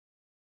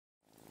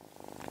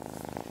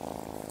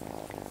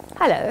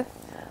Hello,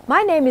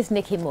 my name is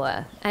Nikki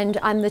Moore and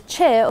I'm the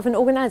chair of an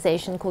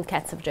organisation called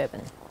Cats of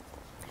Durban.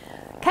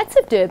 Cats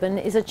of Durban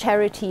is a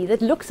charity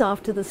that looks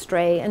after the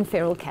stray and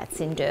feral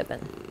cats in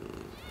Durban.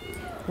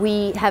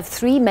 We have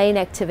three main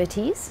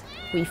activities.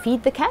 We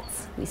feed the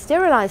cats, we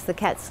sterilise the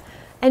cats,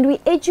 and we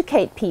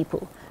educate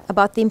people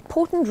about the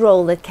important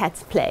role that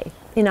cats play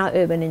in our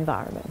urban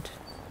environment.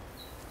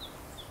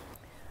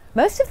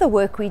 Most of the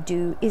work we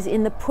do is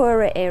in the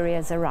poorer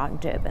areas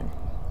around Durban.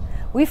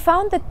 We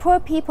found that poor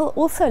people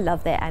also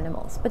love their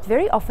animals, but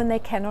very often they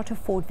cannot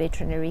afford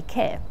veterinary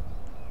care.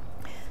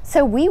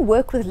 So we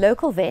work with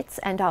local vets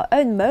and our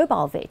own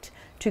mobile vet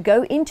to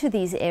go into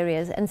these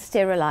areas and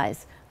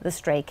sterilise the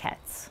stray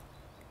cats.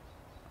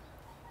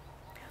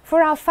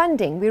 For our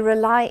funding, we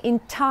rely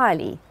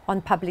entirely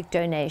on public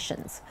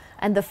donations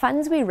and the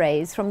funds we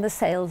raise from the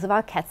sales of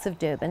our Cats of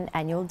Durban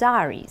annual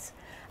diaries.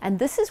 And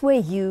this is where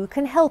you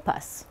can help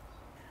us.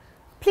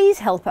 Please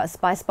help us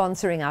by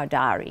sponsoring our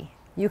diary.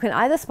 You can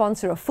either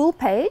sponsor a full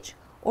page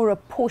or a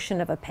portion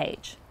of a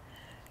page.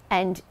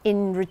 And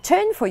in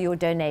return for your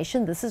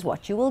donation, this is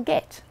what you will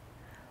get.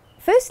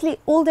 Firstly,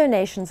 all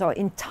donations are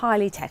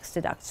entirely tax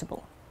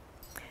deductible.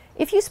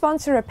 If you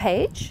sponsor a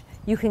page,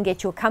 you can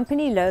get your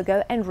company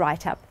logo and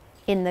write-up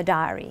in the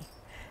diary.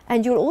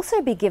 And you'll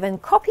also be given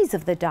copies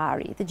of the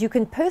diary that you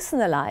can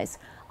personalize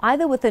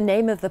either with the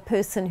name of the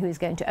person who is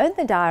going to own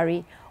the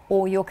diary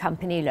or your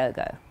company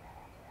logo.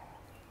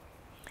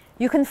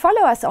 You can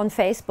follow us on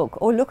Facebook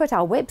or look at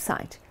our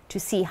website to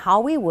see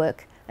how we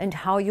work and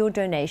how your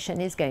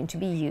donation is going to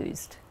be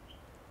used.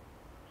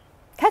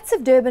 Cats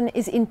of Durban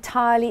is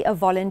entirely a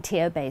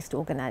volunteer-based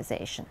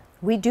organisation.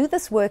 We do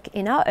this work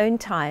in our own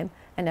time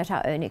and at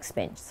our own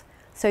expense.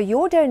 So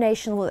your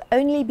donation will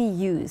only be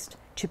used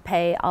to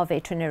pay our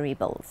veterinary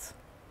bills.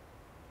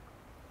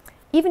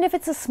 Even if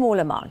it's a small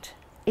amount,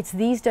 it's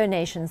these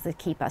donations that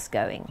keep us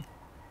going.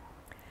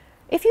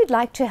 If you'd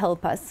like to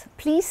help us,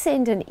 please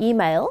send an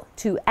email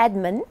to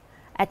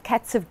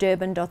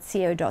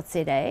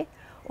admin@catsofdurban.co.za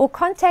or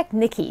contact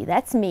Nikki,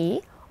 that's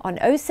me, on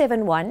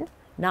 071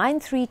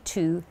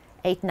 932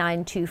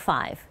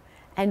 8925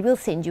 and we'll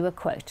send you a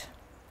quote.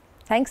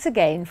 Thanks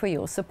again for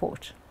your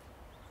support.